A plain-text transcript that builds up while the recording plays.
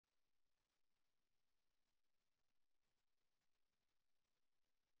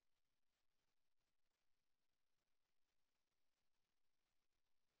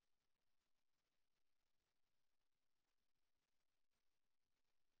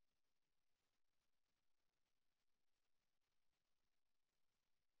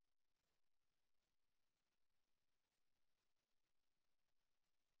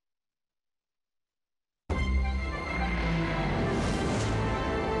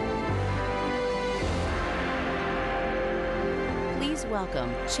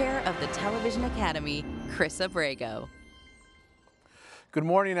welcome Chair of the Television Academy, Chris Abrego. Good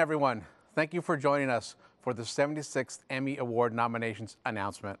morning, everyone. Thank you for joining us for the 76th Emmy Award nominations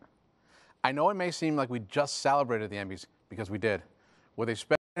announcement. I know it may seem like we just celebrated the Emmys, because we did. With a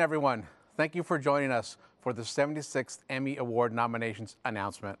special everyone, thank you for joining us for the 76th Emmy Award nominations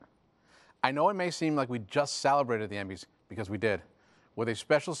announcement. I know it may seem like we just celebrated the Emmys, because we did, with a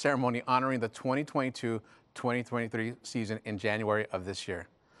special ceremony honoring the 2022-2023 season in January of this year.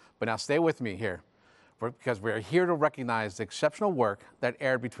 But now stay with me here, because we are here to recognize the exceptional work that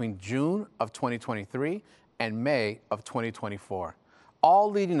aired between June of 2023 and May of 2024, all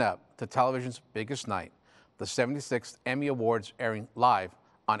leading up to television's biggest night, the 76th Emmy Awards airing live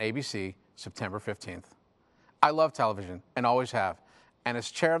on ABC September 15th. I love television and always have, and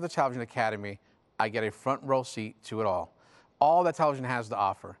as chair of the Television Academy, I get a front row seat to it all that television has to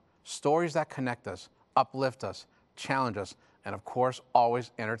offer, stories that connect us, uplift us, challenge us, and of course, always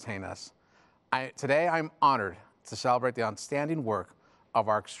entertain us. Today, I'm honored to celebrate the outstanding work of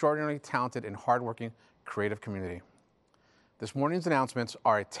our extraordinarily talented and hardworking creative community. This morning's announcements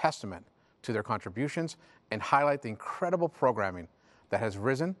are a testament to their contributions and highlight the incredible programming that has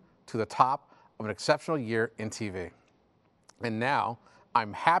risen to the top of an exceptional year in TV. And now,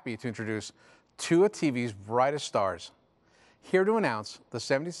 I'm happy to introduce two of TV's brightest stars. Here to announce the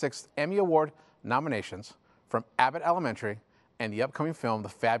 76th Emmy Award nominations from Abbott Elementary and the upcoming film The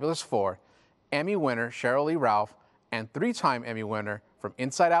Fabulous Four, Emmy winner Sheryl Lee Ralph, and three-time Emmy winner from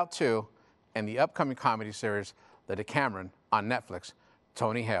Inside Out 2 and the upcoming comedy series The Decameron on Netflix,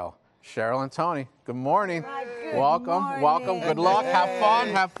 Tony Hale. Sheryl and Tony, good morning. Welcome. Good luck.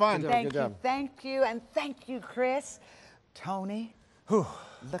 Have fun. Thank you, and thank you, Chris. Tony,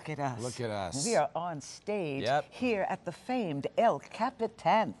 look at us. Look at us. We are on stage here at the famed El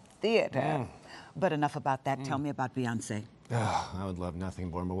Capitan Theater. But enough about that. Tell me about Beyonce. I would love nothing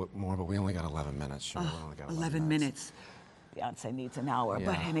more, but we only got 11 minutes. Sure, we only got 11 minutes. Beyonce needs an hour.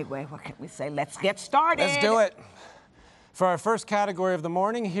 But anyway, what can we say? Let's get started. Let's do it. For our first category of the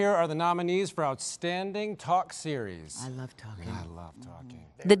morning, here are the nominees for Outstanding Talk Series. I love talking. I love talking.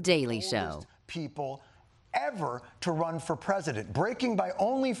 The Daily Show. People ever to run for president, breaking by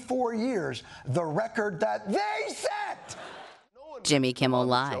only 4 years the record that they set. Jimmy Kimmel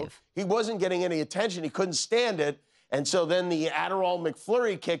Live. He wasn't getting any attention. He couldn't stand it. And so then the Adderall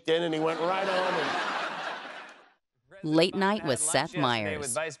McFlurry kicked in and he went right on. Late Night with Seth Meyers.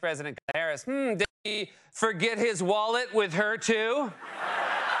 With Vice President Harris. Did he forget his wallet with her too?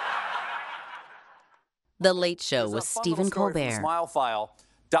 The Late Show with Stephen Colbert. Smile File.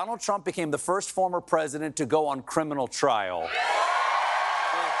 Donald Trump became the first former president to go on criminal trial.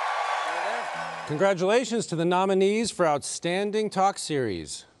 Congratulations to the nominees for Outstanding Talk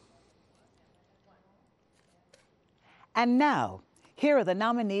Series. And now, here are the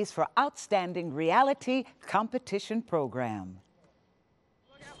nominees for Outstanding Reality Competition Program.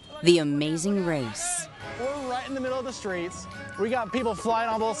 The Amazing Race. We're right in the middle of the streets. We got people flying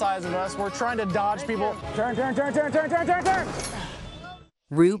on both sides of us. We're trying to dodge people. Turn.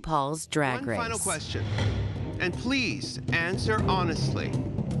 RuPaul's Drag Race. One final question, and please answer honestly.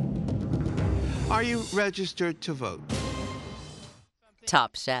 Are you registered to vote?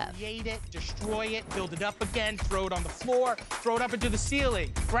 Top Chef. Create it, destroy it, build it up again, throw it on the floor, throw it up into the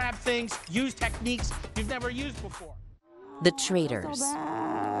ceiling, grab things, use techniques you've never used before. The Traitors.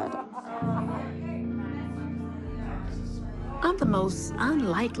 I'm the most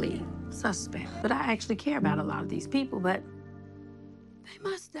unlikely suspect, but I actually care about a lot of these people, but they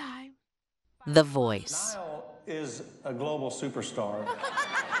must die. The Voice. Niall is a global superstar.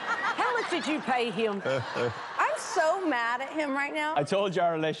 How much did you pay him? I'm so mad at him right now. I told you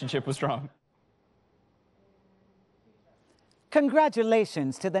our relationship was strong.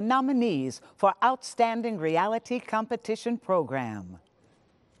 Congratulations to the nominees for Outstanding Reality Competition Program.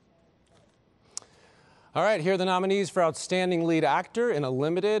 All right, here are the nominees for Outstanding Lead Actor in a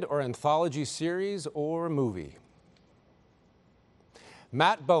Limited or Anthology Series or Movie.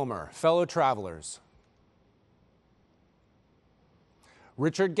 Matt Bomer, Fellow Travelers.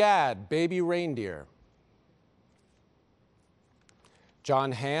 Richard Gadd, Baby Reindeer.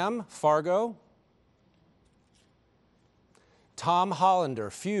 John Hamm, Fargo. Tom Hollander,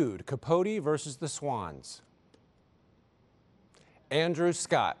 Feud, Capote versus the Swans. Andrew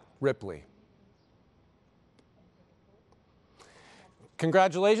Scott, Ripley.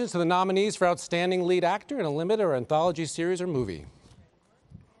 Congratulations to the nominees for Outstanding Lead Actor in a Limited or Anthology Series or Movie.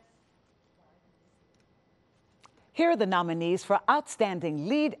 Here are the nominees for Outstanding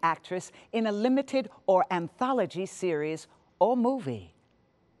Lead Actress in a Limited or Anthology Series or Movie.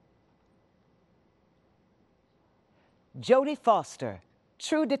 Jodie Foster,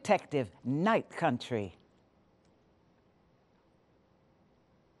 True Detective, Night Country.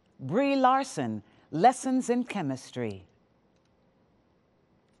 Brie Larson, Lessons in Chemistry.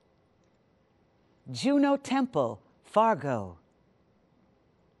 Juno Temple, Fargo.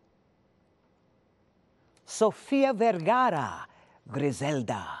 Sofia Vergara,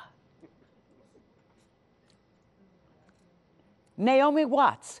 Griselda. Naomi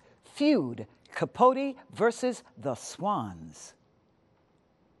Watts, Feud, Capote versus the Swans.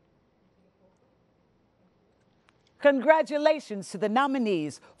 Congratulations to the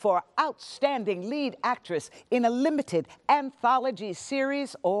nominees for Outstanding Lead Actress in a Limited Anthology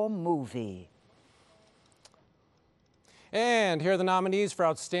Series or Movie. And here are the nominees for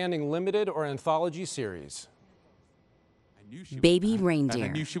Outstanding Limited or Anthology Series. Baby And Reindeer. I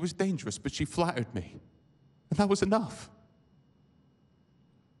knew she was dangerous, but she flattered me. And that was enough.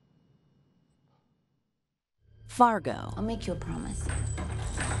 Fargo. I'll make you a promise.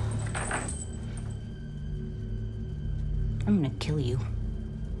 I'm gonna kill you.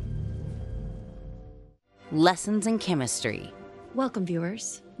 Lessons in Chemistry. Welcome,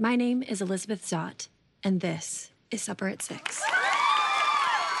 viewers. My name is Elizabeth Zott, and this is Supper at 6.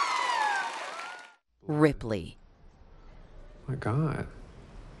 Ripley. My God.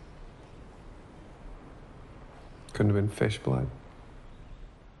 Couldn't have been fish blood.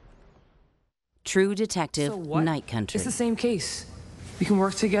 True Detective, So what? Night Country. It's the same case. We can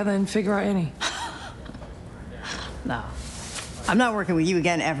work together and figure out Annie. No. I'm not working with you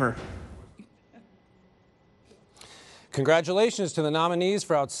again, ever. Congratulations to the nominees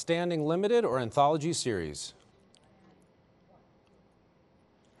for Outstanding Limited or Anthology Series.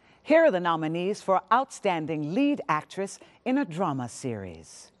 Here are the nominees for Outstanding Lead Actress in a Drama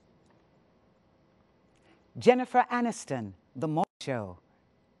Series. Jennifer Aniston, The Morning Show.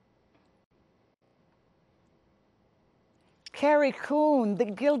 Carrie Coon, The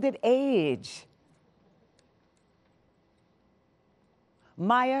Gilded Age.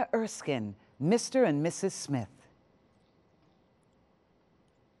 Maya Erskine, Mr. and Mrs. Smith.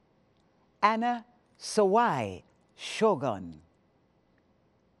 Anna Sawai, Shogun.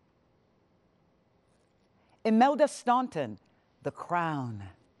 Imelda Staunton, The Crown.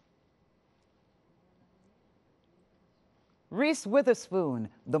 Reese Witherspoon,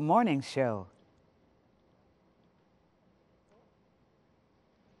 The Morning Show.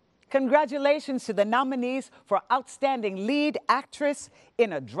 Congratulations to the nominees for Outstanding Lead Actress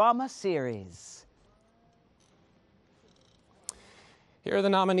in a Drama Series. Here are the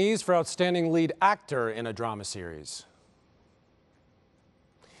nominees for Outstanding Lead Actor in a Drama Series.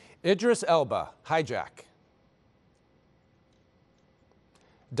 Idris Elba, Hijack.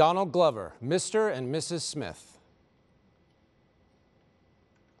 Donald Glover, Mr. and Mrs. Smith.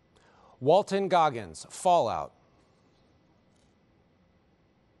 Walton Goggins, Fallout.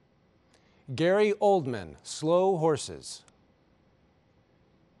 Gary Oldman, Slow Horses.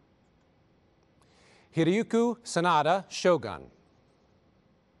 Hiroyuki Sanada, Shogun.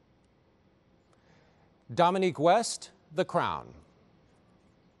 Dominique West, The Crown.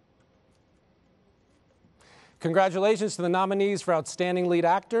 Congratulations to the nominees for Outstanding Lead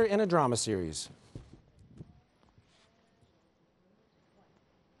Actor in a Drama Series.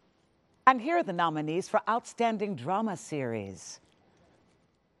 And here are the nominees for Outstanding Drama Series.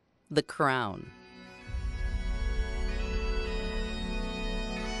 The Crown.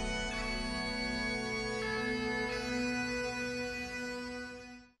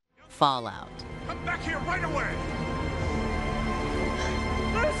 Fallout. Come back here right away!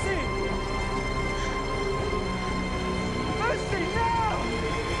 Lucy! Lucy, no!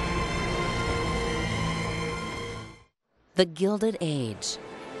 The Gilded Age.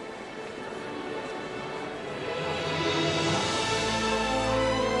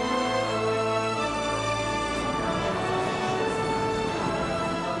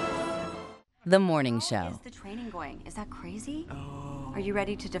 The Morning Show. How is the training going? Is that crazy? Are you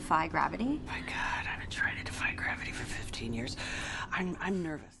ready to defy gravity? My God, I've been trying to defy gravity for 15 years. I'm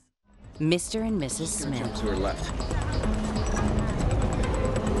nervous. Mr. and Mrs. Smith. To her left.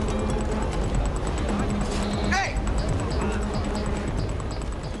 Hey!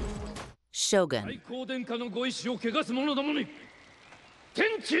 Shogun. 最高殿下のご意志を汚す者どもに天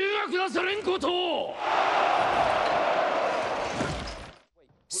誅が下されんことを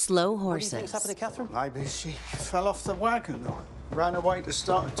Slow What do you think's Horses. happened to Catherine? Maybe she fell off the wagon or ran away to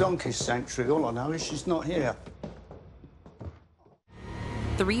start a donkey sanctuary. All I know is she's not here.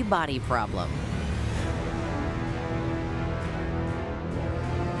 3 Body Problem.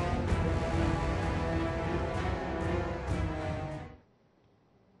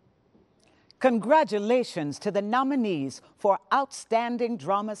 Congratulations to the nominees for Outstanding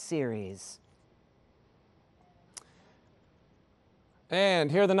Drama Series.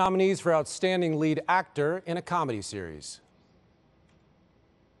 And here are the nominees for Outstanding Lead Actor in a Comedy Series.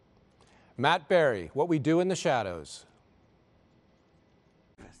 Matt Berry, What We Do in the Shadows.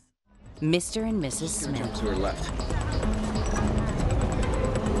 Mr. and Mrs. Smith. To her left.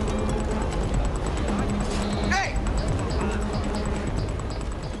 Hey!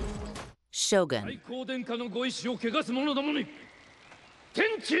 Shogun. 最高殿下のご意志を汚す者どもに天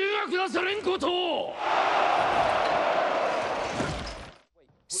誅が下されんことを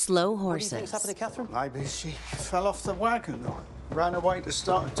Slow What do you think's horses. happened to Catherine? Maybe she fell off the wagon or ran away to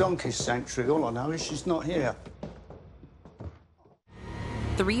start a donkey sanctuary. All I know is she's not here.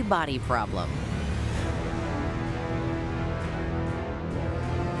 3 body problem.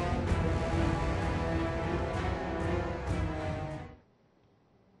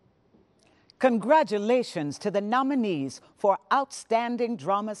 Congratulations to the nominees for Outstanding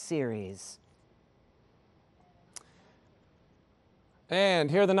Drama Series.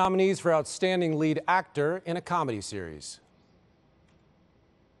 And here are the nominees for Outstanding Lead Actor in a Comedy Series.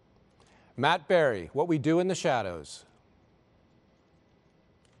 Matt Berry, What We Do in the Shadows.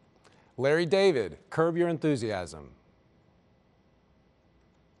 Larry David, Curb Your Enthusiasm.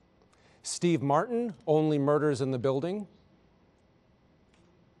 Steve Martin, Only Murders in the Building.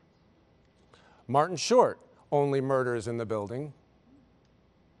 Martin Short, Only Murders in the Building.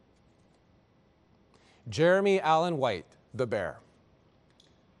 Jeremy Allen White, The Bear.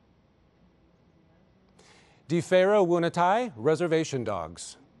 DeFaro Wunatai, Reservation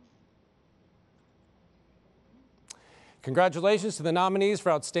Dogs. Congratulations to the nominees for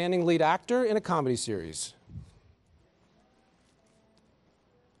Outstanding Lead Actor in a Comedy Series.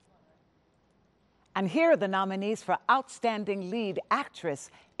 And here are the nominees for Outstanding Lead Actress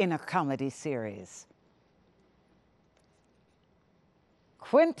in a Comedy Series.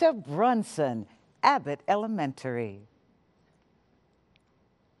 Quinta Brunson, Abbott Elementary.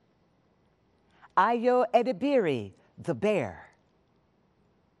 Ayo Edebiri, The Bear.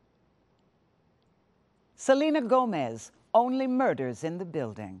 Selena Gomez, Only Murders in the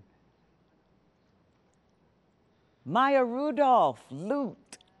Building. Maya Rudolph,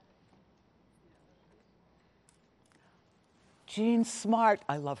 Loot. Jean Smart,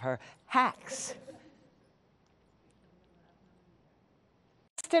 I love her, Hacks.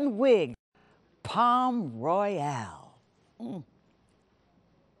 Kristen Wiig, Palm Royale.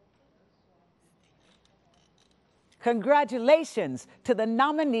 Congratulations to the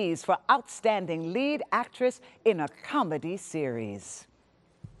nominees for Outstanding Lead Actress in a Comedy Series.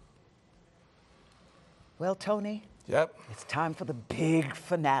 Well, Tony? Yep. It's time for the big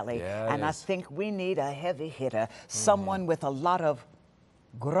finale. Yeah, and I think we need a heavy hitter, someone with a lot of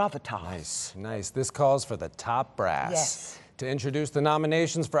gravitas. Nice, nice. This calls for the top brass. Yes. To introduce the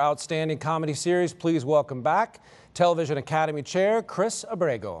nominations for Outstanding Comedy Series, please welcome back Television Academy Chair Chris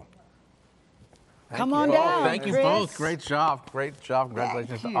Abrego. Come on down, Thank you Chris. both. Great job. Great job.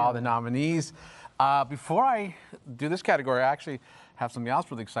 Congratulations to all the nominees. Before I do this category, I actually have something else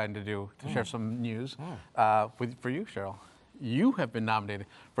really exciting to do, to share some news for you, Sheryl. You have been nominated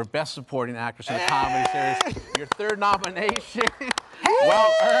for Best Supporting Actress in a Comedy Series. Your 3rd nomination.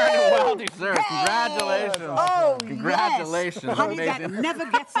 Well earned and well deserved. Congratulations. Oh, congratulations. Yes. Honey, that never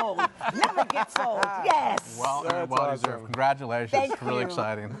gets old. Never gets old. Yes. Well earned, well deserved. Congratulations. Thank it's really you.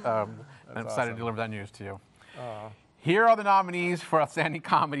 exciting. I'm excited to deliver that news to you. Here are the nominees for Outstanding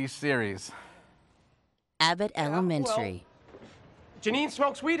Comedy Series. Abbott Elementary. Janine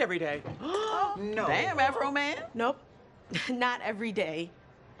smokes weed every day. No. Damn, Afro Man. Nope. Not every day.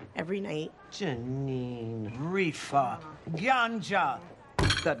 Every night. Janine, reefer, ganja,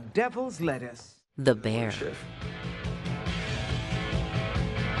 the devil's lettuce. The Bear.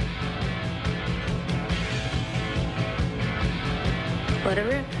 What a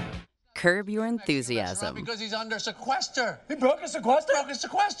rip. Curb Your Enthusiasm. Because he's under sequester. He broke his sequester? Broke his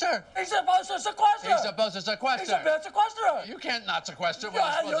sequester. He's supposed to sequester. He's supposed to sequester. He's a sequesterer. You can't not sequester when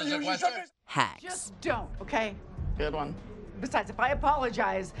you're supposed to sequester. Hacks. Just don't, okay? Good one. Besides, if I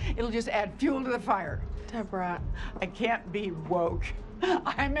apologize, it'll just add fuel to the fire. Deborah. I can't be woke.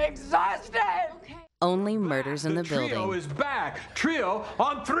 I'm exhausted. Okay. Only Murders in the Building. Trio is back. Trio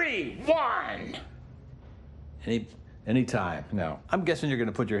on 3. 1. Anytime. No. I'm guessing you're going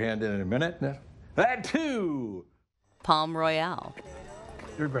to put your hand in a minute. No. And 2. Palm Royale.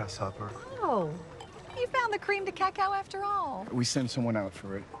 You're a grasshopper. Oh, you found the cream de cacao after all. We sent someone out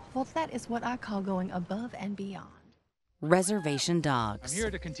for it. Well, that is what I call going above and beyond. Reservation Dogs. I'm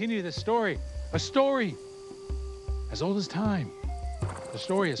here to continue this story. A story as old as time. The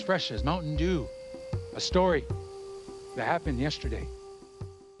story is fresh as Mountain Dew. A story that happened yesterday.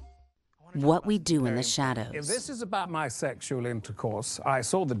 What we do in the If shadows. this is about my sexual intercourse, I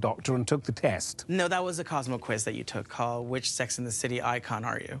saw the doctor and took the test. No, that was a Cosmo quiz that you took called Which Sex and the City Icon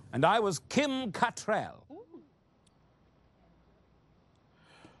Are You? And I was Kim Cattrall.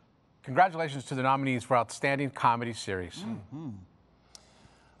 Congratulations to the nominees for Outstanding Comedy Series.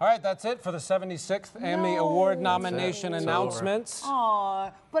 All right, that's it for the 76th Emmy Award nomination announcements.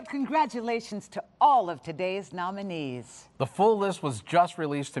 Aw, but congratulations to all of today's nominees. The full list was just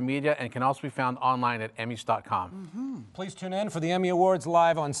released to media and can also be found online at Emmys.com. Please tune in for the Emmy Awards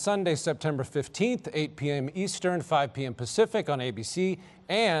live on Sunday, September 15th, 8 p.m. Eastern, 5 p.m. Pacific on ABC,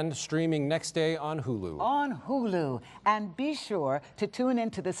 and streaming next day on Hulu. On Hulu. And be sure to tune in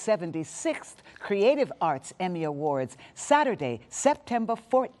to the 76th Creative Arts Emmy Awards, Saturday, September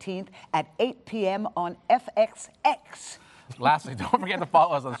 14th at 8 p.m. on FXX. Lastly, don't forget to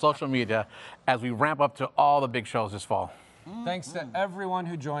follow us on social media as we ramp up to all the big shows this fall. Thanks to everyone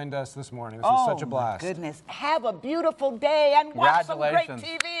who joined us this morning. This was such a blast. Oh, my goodness. Have a beautiful day and watch some great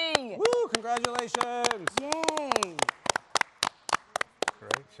Congratulations. TV. Woo, congratulations. Yay.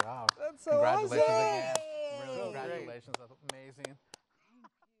 Great job. That's so Congratulations awesome. again. Really, congratulations. That's amazing.